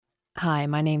Hi,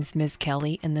 my name's Ms.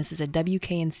 Kelly, and this is a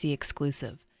WKNC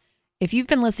exclusive. If you've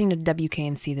been listening to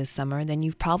WKNC this summer, then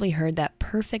you've probably heard that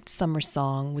perfect summer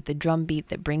song with the drum beat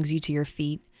that brings you to your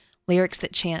feet, lyrics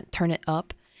that chant "Turn It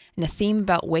Up," and a theme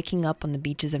about waking up on the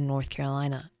beaches of North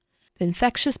Carolina. The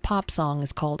infectious pop song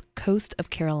is called Coast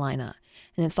of Carolina,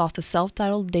 and it's off the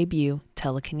self-titled debut,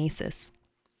 Telekinesis.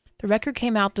 The record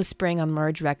came out this spring on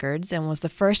Merge Records and was the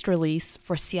first release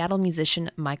for Seattle musician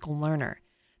Michael Lerner.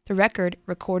 The record,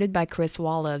 recorded by Chris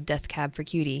Walla of Death Cab for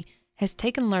Cutie, has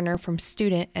taken Lerner from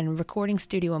student and recording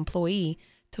studio employee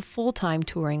to full-time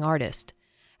touring artist.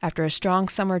 After a strong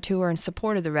summer tour in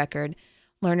support of the record,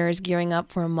 Lerner is gearing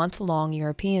up for a month-long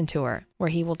European tour,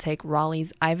 where he will take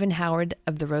Raleigh's Ivan Howard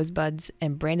of the Rosebuds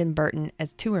and Brandon Burton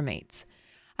as tour mates.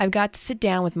 I've got to sit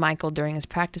down with Michael during his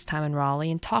practice time in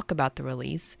Raleigh and talk about the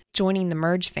release, joining the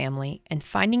Merge family, and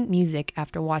finding music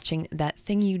after watching That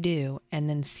Thing You Do and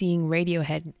then seeing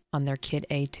Radiohead on their Kid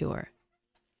A tour.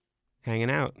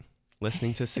 Hanging out,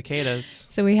 listening to cicadas.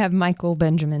 So we have Michael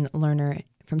Benjamin Lerner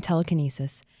from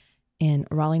Telekinesis in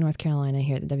Raleigh, North Carolina,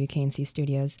 here at the WKNC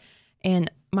studios. And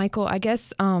Michael, I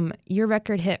guess your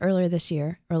record hit earlier this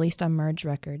year, released on Merge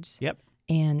Records. Yep.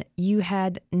 And you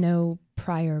had no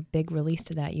prior big release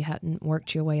to that. You hadn't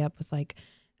worked your way up with like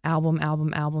album,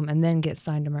 and then get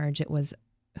signed to Merge. It was,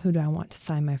 who do I want to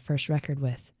sign my first record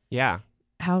with? Yeah.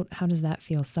 How does that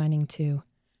feel, signing to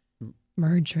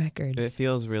Merge Records? It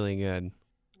feels really good.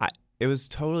 It was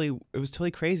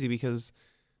totally crazy because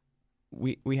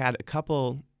we had a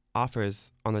couple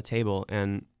offers on the table,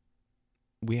 and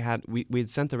we had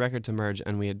sent the record to Merge,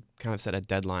 and we had kind of set a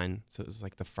deadline. So it was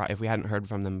like if we hadn't heard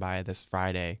from them by this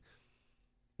Friday,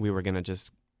 we were gonna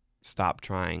just stop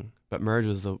trying. But Merge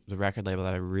was the record label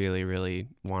that I really, really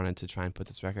wanted to try and put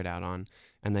this record out on,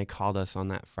 and they called us on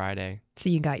that Friday. So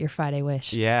you got your Friday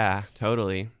wish. Yeah,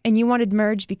 totally. And you wanted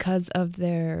Merge because of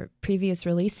their previous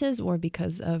releases or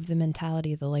because of the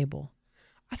mentality of the label?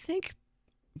 I think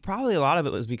probably a lot of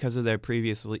it was because of their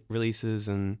previous releases,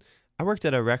 and I worked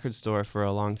at a record store for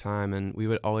a long time, and we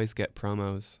would always get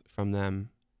promos from them,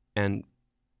 and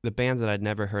the bands that I'd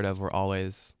never heard of were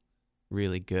always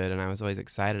really good, and I was always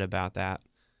excited about that.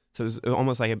 So it was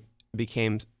almost like it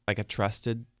became like a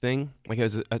trusted thing, like it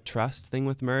was a trust thing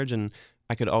with Merge, and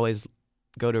I could always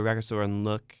go to a record store and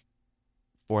look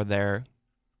for their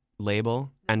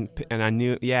label, and I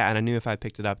knew if I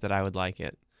picked it up that I would like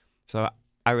it. So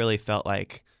I really felt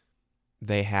like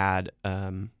they had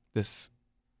this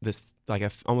like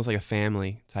almost like a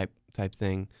family type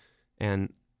thing,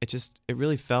 and it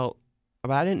really felt.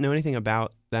 But I didn't know anything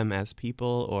about them as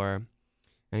people or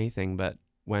anything. But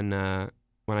when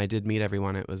I did meet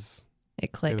everyone, it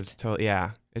clicked. It was totally,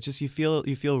 yeah. It's just you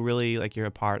feel really like you're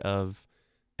a part of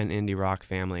an indie rock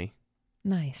family.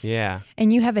 Nice. Yeah.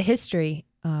 And you have a history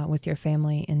with your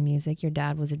family in music. Your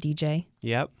dad was a DJ.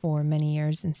 Yep. For many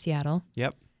years in Seattle.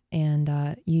 Yep. And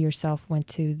you yourself went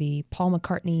to the Paul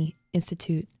McCartney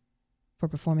Institute for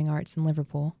Performing Arts in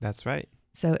Liverpool. That's right.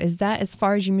 So is that as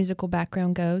far as your musical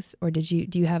background goes, or do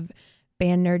you have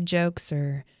band nerd jokes,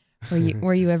 or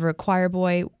were you ever a choir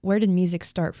boy? Where did music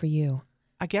start for you?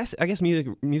 I guess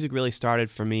music really started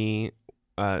for me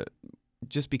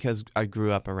just because I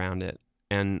grew up around it,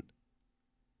 and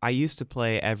I used to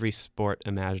play every sport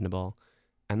imaginable,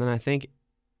 and then I think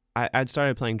I'd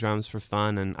started playing drums for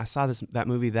fun, and I saw that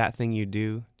movie, That Thing You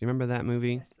Do. Do you remember that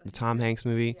movie? Yes, the Tom Hanks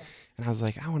movie? Yeah. And I was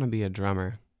like, I want to be a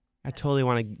drummer. I totally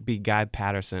want to be Guy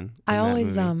Patterson. I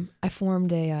always I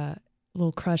formed a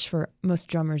little crush for most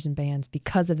drummers and bands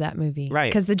because of that movie.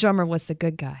 Right. Because the drummer was the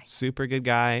good guy. Super good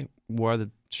guy, wore the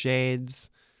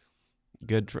shades.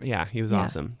 Good. Yeah, he was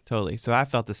awesome. Totally. So I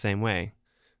felt the same way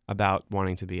about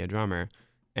wanting to be a drummer.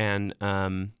 And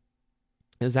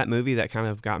it was that movie that kind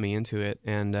of got me into it.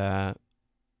 And I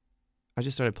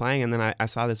just started playing. And then I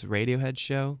saw this Radiohead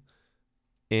show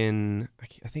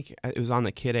I think it was on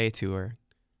the Kid A tour.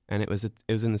 And it was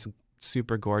in this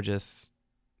super gorgeous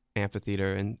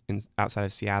amphitheater in outside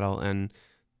of Seattle, and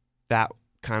that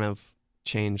kind of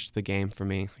changed the game for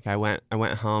me. Like I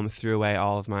went home, threw away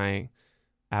all of my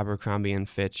Abercrombie and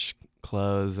Fitch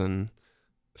clothes, and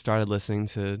started listening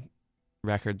to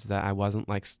records that I wasn't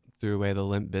like threw away the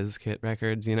Limp Bizkit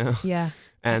records, you know? Yeah.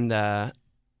 And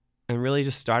really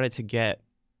just started to get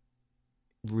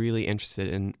really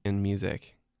interested in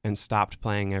music, and stopped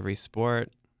playing every sport,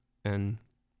 and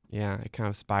yeah, it kind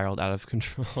of spiraled out of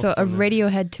control. So a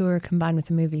Radiohead tour combined with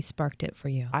a movie sparked it for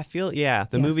you. I feel,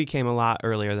 the movie came a lot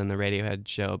earlier than the Radiohead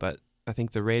show, but I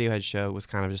think the Radiohead show was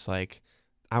kind of just like,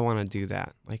 I want to do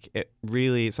that. Like, it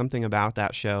really, something about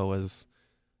that show was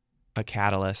a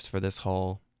catalyst for this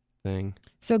whole thing.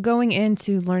 So going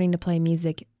into learning to play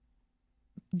music,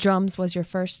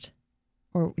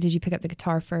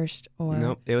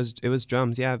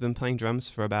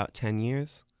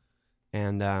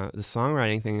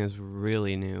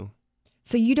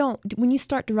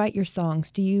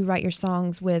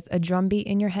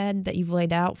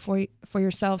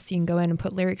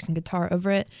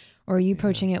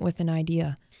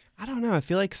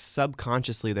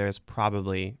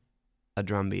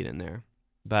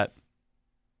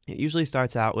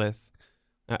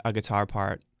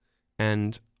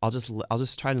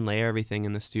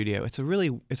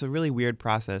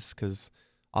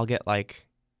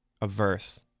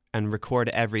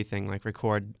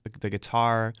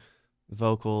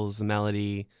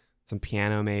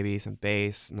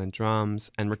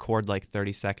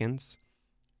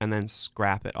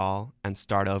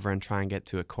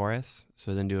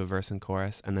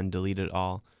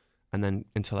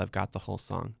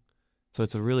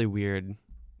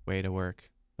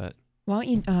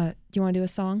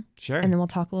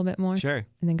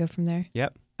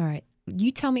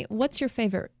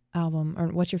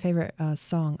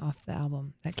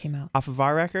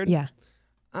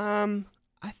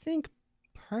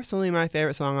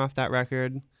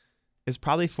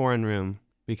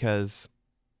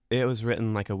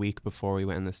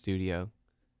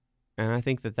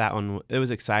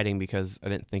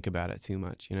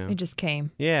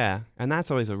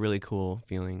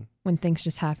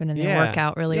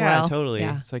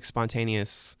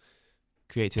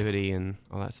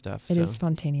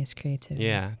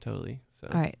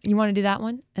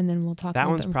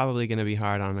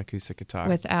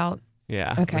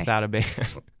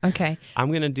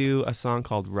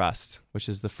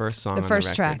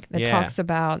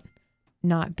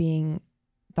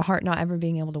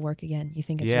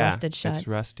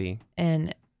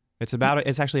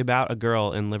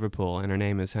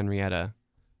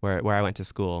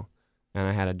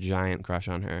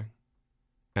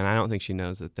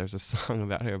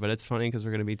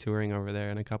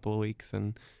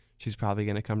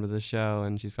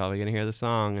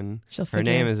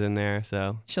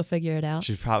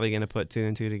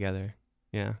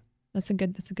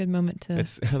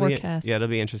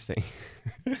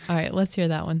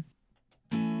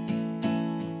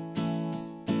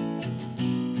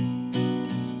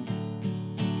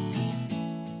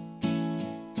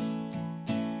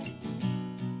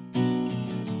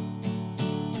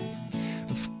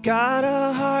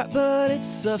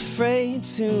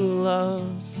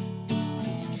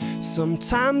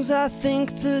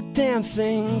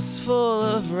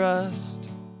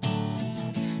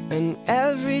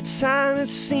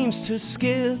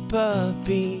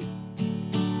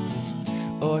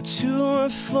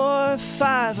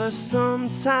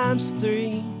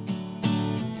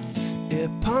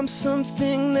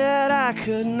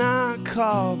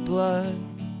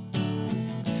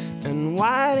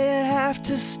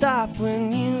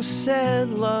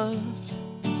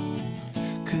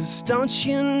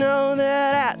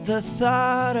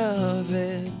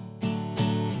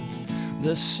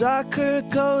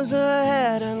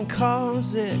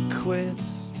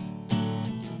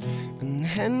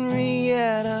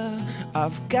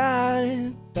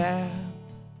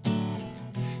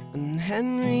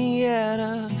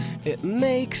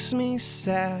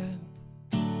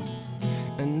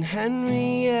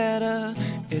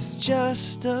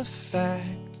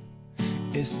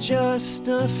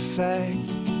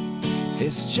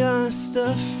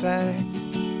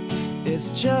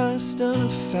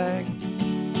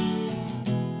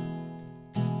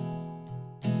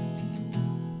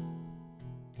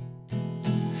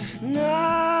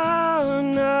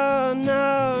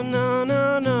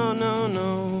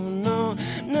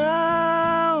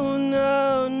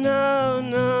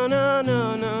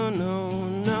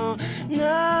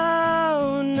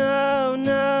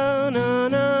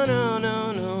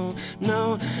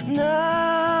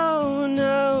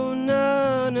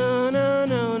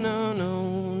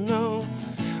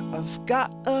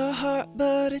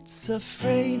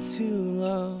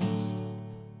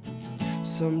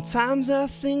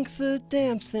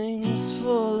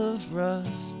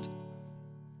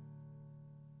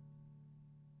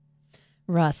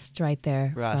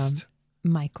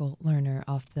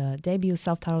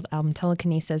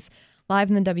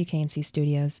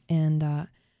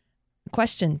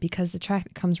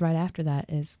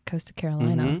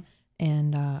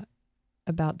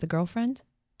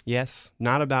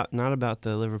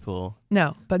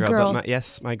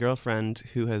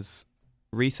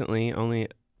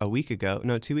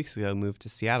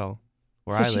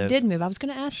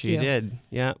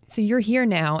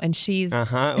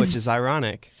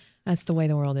 That's the way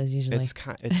the world is usually. It's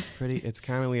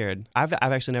kind of weird. I've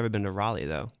actually never been to Raleigh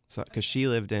though, so because she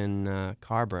lived in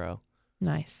Carborough.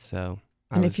 Nice. So.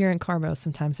 And if you're in Carborough,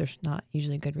 sometimes there's not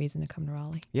usually a good reason to come to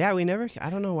Raleigh. Yeah, I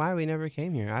don't know why we never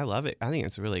came here. I love it. I think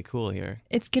it's really cool here.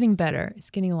 It's getting better. It's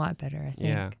getting a lot better, I think.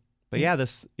 Yeah. But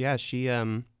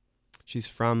she's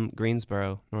from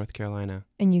Greensboro, North Carolina.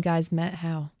 And you guys met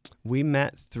how? We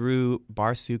met through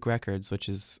Barsook Records, which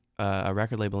is a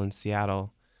record label in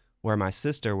Seattle where my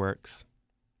sister works.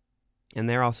 And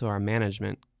they're also our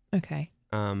management. Okay.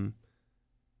 And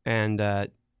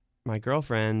my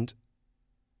girlfriend,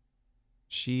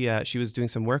 she was doing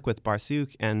some work with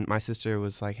Barsook, and my sister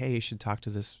was like, "Hey, you should talk to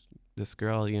this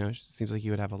girl. You know, it seems like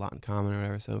you would have a lot in common or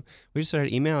whatever." So we just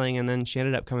started emailing, and then she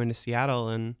ended up coming to Seattle,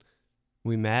 and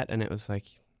we met, and it was like,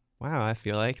 wow, I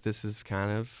feel like this is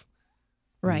kind of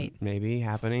right, maybe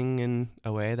happening in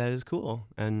a way that is cool,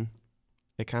 and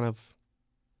it kind of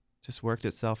just worked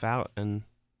itself out, and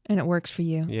it works for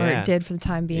you, yeah. or it did for the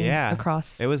time being. Yeah,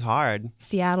 across. It was hard.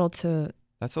 Seattle to.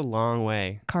 That's a long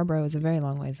way. Carborough is a very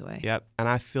long ways away. Yep, and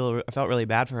I felt really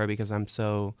bad for her because I'm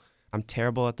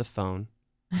terrible at the phone,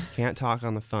 can't talk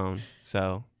on the phone,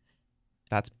 so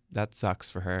that sucks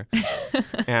for her.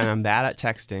 And I'm bad at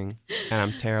texting, and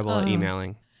I'm terrible at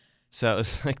emailing. So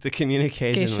it's like the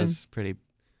communication was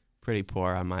pretty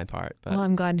poor on my part. But well,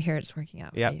 I'm glad to hear it's working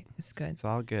out. Yeah, it's good. It's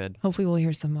all good. Hopefully, we'll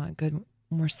hear some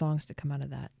more songs to come out of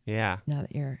that. Yeah. Now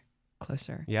that you're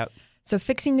closer. Yep. So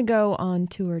fixing to go on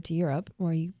tour to Europe,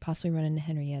 where you possibly run into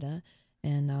Henrietta,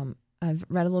 and I've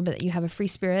read a little bit that you have a free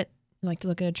spirit. You like to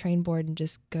look at a train board and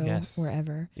just go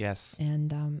wherever. Yes.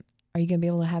 And are you going to be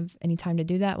able to have any time to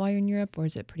do that while you're in Europe, or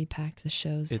is it pretty packed with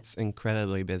shows? It's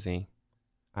incredibly busy.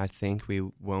 I think we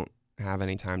won't have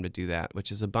any time to do that,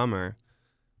 which is a bummer.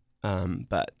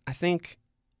 But I think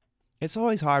it's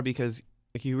always hard because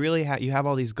like you really you have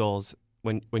all these goals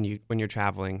when you're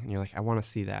traveling, and you're like, I want to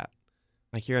see that.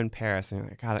 Like you're in Paris and you're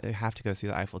like, God, I have to go see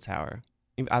the Eiffel Tower.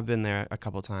 I've been there a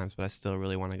couple times, but I still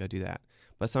really want to go do that.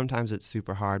 But sometimes it's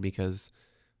super hard because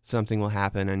something will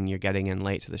happen and you're getting in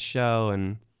late to the show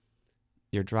and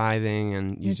you're driving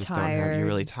and you're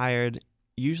really tired.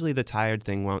 Usually the tired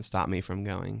thing won't stop me from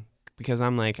going because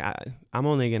I'm like, I'm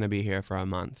only going to be here for a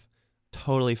month.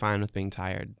 Totally fine with being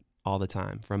tired all the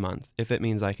time for a month if it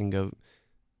means I can go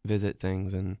visit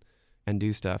things and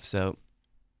do stuff. So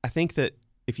I think that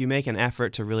if you make an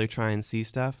effort to really try and see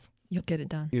stuff, you'll get it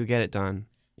done. You'll get it done.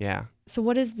 Yeah. So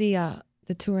what is the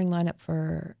touring lineup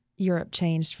for Europe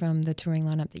changed from the touring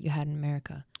lineup that you had in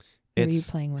America? Who are you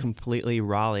playing with? Completely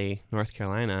Raleigh, North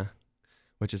Carolina,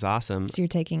 which is awesome. So you're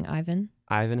taking Ivan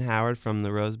Howard from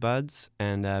the Rosebuds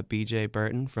and BJ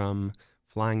Burton from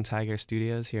Flying Tiger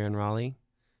Studios here in Raleigh.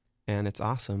 And it's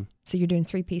awesome. So you're doing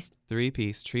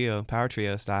three-piece trio, power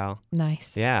trio style.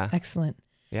 Nice. Yeah. Excellent.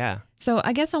 Yeah. So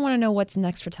I guess I want to know what's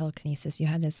next for Telekinesis. You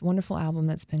had this wonderful album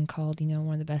that's been called,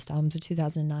 one of the best albums of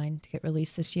 2009 to get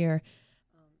released this year.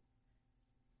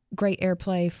 Great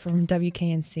airplay from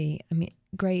WKNC. I mean,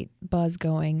 great buzz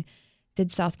going. Did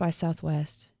South by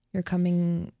Southwest. You're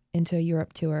coming into a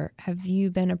Europe tour. Have you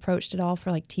been approached at all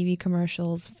for like TV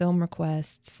commercials, film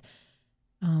requests?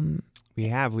 We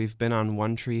have. We've been on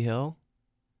One Tree Hill,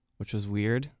 which was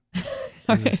weird.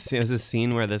 It was a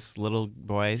scene where this little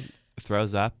boy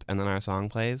throws up and then our song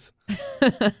plays.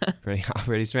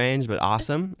 Pretty strange, but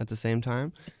awesome at the same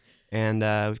time. And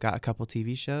we've got a couple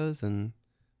TV shows, and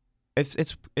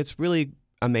it's really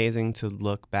amazing to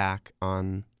look back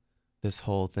on this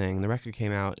whole thing. The record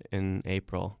came out in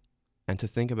April, and to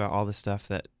think about all the stuff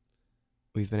that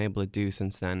we've been able to do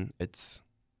since then, it's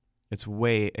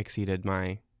way exceeded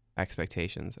my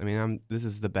expectations. I mean, this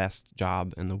is the best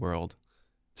job in the world.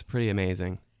 It's pretty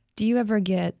amazing. Do you ever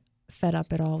get fed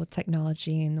up at all with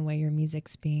technology and the way your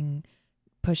music's being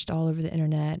pushed all over the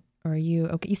internet? Or are you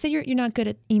okay? You said you're not good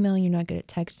at emailing, you're not good at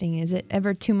texting. Is it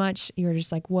ever too much? You're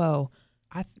just like, whoa.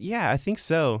 I think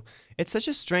so. It's such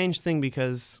a strange thing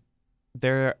because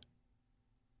I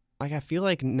feel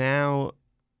like now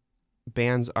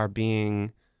bands are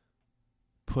being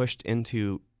pushed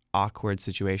into awkward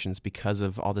situations because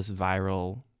of all this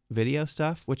viral video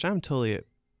stuff, which I'm totally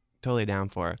down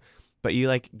for. But you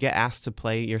like get asked to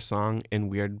play your song in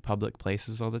weird public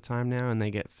places all the time now, and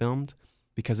they get filmed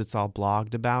because it's all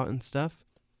blogged about and stuff.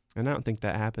 And I don't think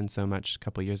that happened so much a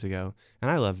couple years ago. And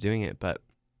I love doing it, but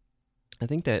I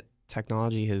think that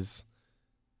technology has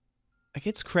like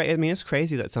it's crazy. I mean, it's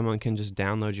crazy that someone can just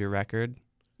download your record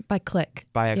by a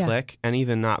click, and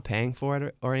even not paying for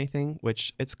it or anything.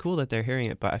 Which it's cool that they're hearing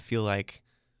it, but I feel like,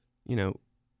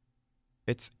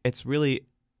 it's really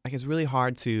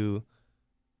hard to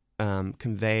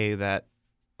convey that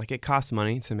like it costs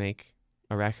money to make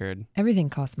a record. Everything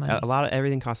costs money.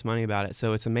 Everything costs money about it.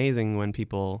 So it's amazing when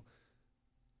people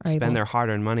spend their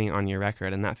hard-earned money on your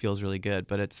record, and that feels really good.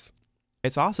 But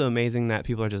it's also amazing that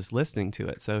people are just listening to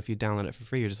it. So if you download it for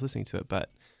free, you're just listening to it. But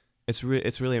it's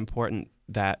really important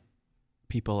that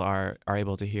people are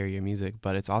able to hear your music.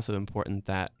 But it's also important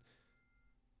that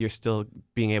you're still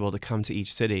being able to come to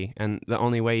each city. And the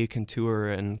only way you can tour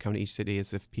and come to each city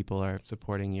is if people are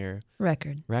supporting your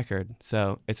record.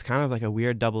 So it's kind of like a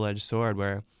weird double-edged sword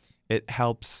where it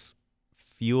helps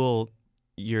fuel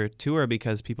your tour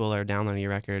because people are downloading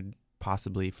your record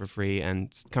possibly for free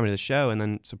and coming to the show and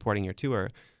then supporting your tour,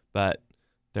 but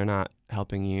they're not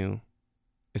helping you.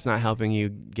 It's not helping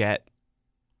you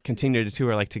continue to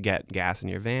tour, like to get gas in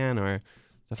your van or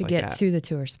stuff to like get that. to the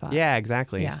tour spot. Yeah,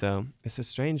 exactly. Yeah. So it's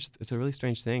a really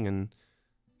strange thing, and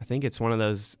I think it's going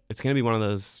to be one of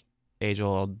those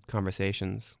age-old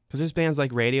conversations, because there's bands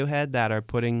like Radiohead that are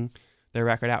putting their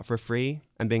record out for free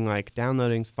and being like,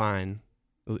 downloading's fine.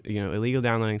 Illegal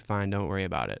downloading's fine. Don't worry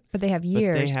about it. But they have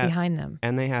years behind them.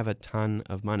 And they have a ton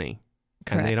of money.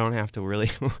 Correct. And they don't have to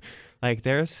really, like,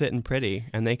 they're sitting pretty,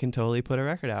 and they can totally put a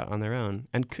record out on their own,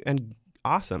 and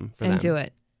awesome for them. And do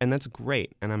it. And that's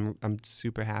great. And I'm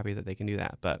super happy that they can do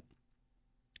that. But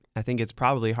I think it's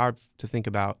probably hard to think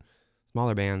about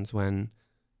smaller bands when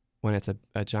it's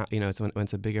when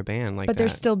it's a bigger band like that. But they're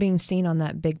still being seen on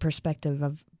that big perspective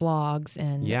of blogs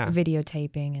and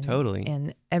videotaping and totally,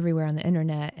 and everywhere on the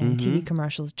internet and TV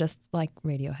commercials, just like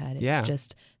Radiohead. It's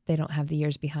just they don't have the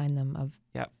years behind them of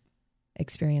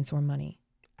experience or money.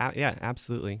 Yeah,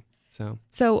 absolutely.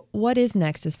 So what is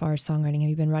next as far as songwriting? Have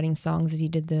you been writing songs as you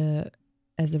did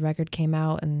as the record came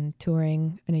out and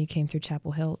touring? I know you came through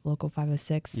Chapel Hill, Local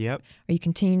 506. Yep. Are you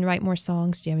continuing to write more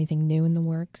songs? Do you have anything new in the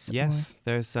works? Yes,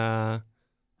 there's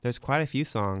quite a few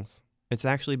songs. It's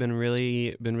actually been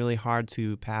really hard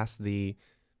to pass the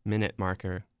minute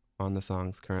marker on the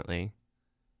songs currently.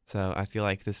 So I feel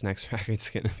like this next record's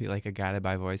going to be like a Guided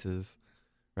by Voices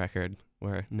record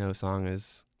where no song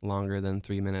is longer than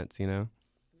 3 minutes,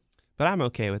 But I'm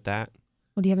okay with that.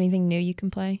 Well, do you have anything new you can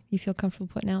play you feel comfortable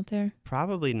putting out there?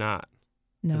 Probably not.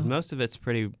 No. Because most of it's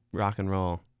pretty rock and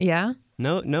roll. Yeah?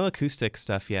 No acoustic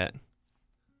stuff yet.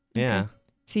 Yeah. Okay.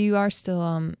 So you are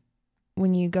still,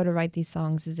 when you go to write these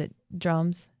songs, is it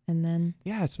drums and then?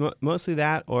 Yeah, it's mostly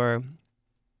that, or,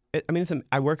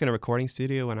 I work in a recording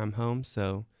studio when I'm home,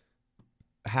 so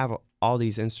I have all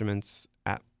these instruments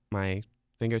at my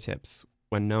fingertips.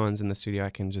 When no one's in the studio, I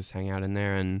can just hang out in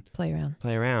there and play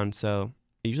around. So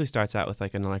it usually starts out with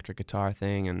like an electric guitar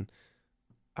thing, and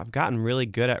I've gotten really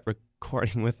good at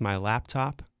recording with my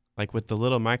laptop, like with the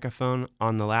little microphone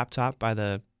on the laptop by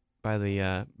the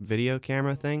video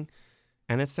camera thing,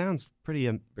 and it sounds pretty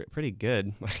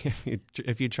good. Like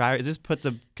if you try it, just put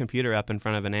the computer up in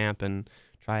front of an amp and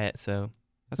try it. So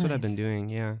that's what I've been doing.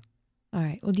 Yeah. All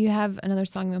right. Well, do you have another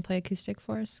song you want to play acoustic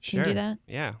for us? Can you do that?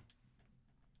 Yeah.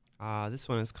 This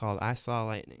one is called I Saw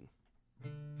Lightning.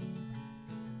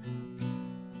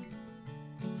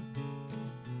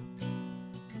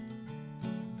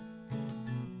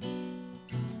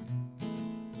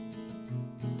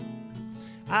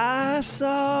 I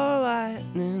saw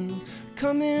lightning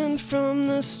coming from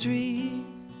the street.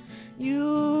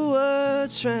 You were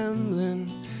trembling,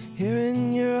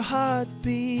 hearing your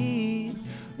heartbeat.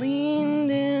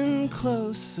 Leaned in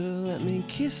closer, let me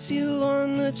kiss you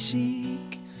on the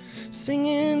cheek.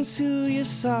 Singing to you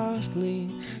softly,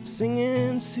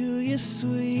 singing to you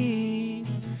sweet.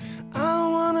 I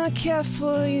wanna care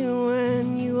for you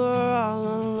when you are all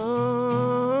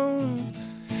alone.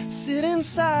 Sit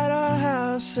inside our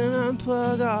house and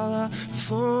unplug all our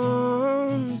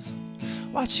phones.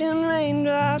 Watching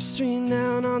raindrops stream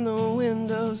down on the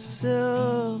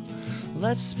windowsill.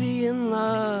 Let's be in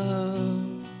love.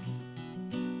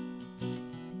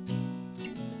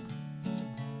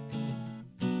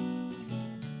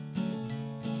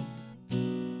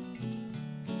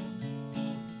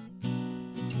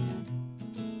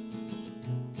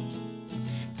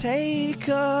 Take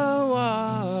a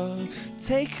walk,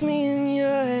 take me in your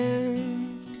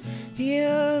hand.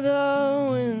 Hear the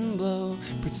wind blow,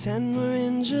 pretend we're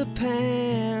in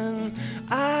Japan.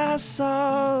 I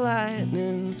saw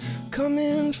lightning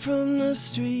coming from the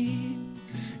street.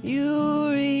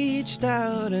 You reached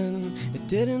out and it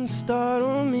didn't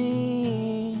startle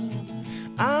me.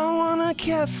 I wanna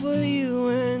care for you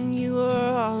when you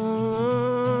are all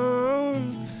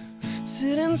alone.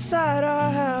 Sit inside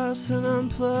our house and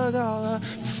unplug all our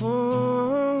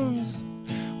phones.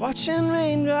 Watching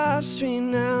raindrops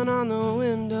stream down on the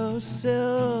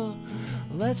windowsill.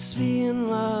 Let's be in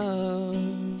love.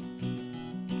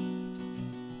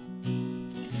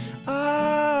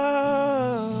 Ah.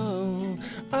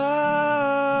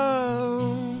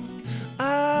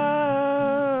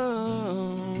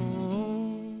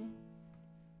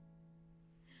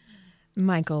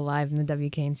 Michael, live in the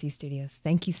WKNC studios.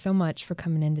 Thank you so much for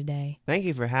coming in today. Thank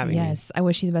you for having me. Yes, I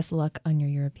wish you the best of luck on your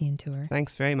European tour.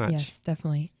 Thanks very much. Yes,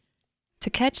 definitely. To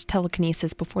catch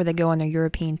Telekinesis before they go on their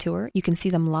European tour, you can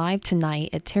see them live tonight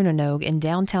at Tirnanog in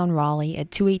downtown Raleigh at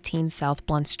 218 South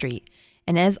Blunt Street.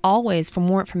 And as always, for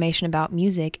more information about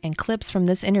music and clips from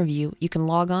this interview, you can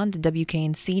log on to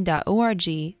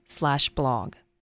wknc.org/blog.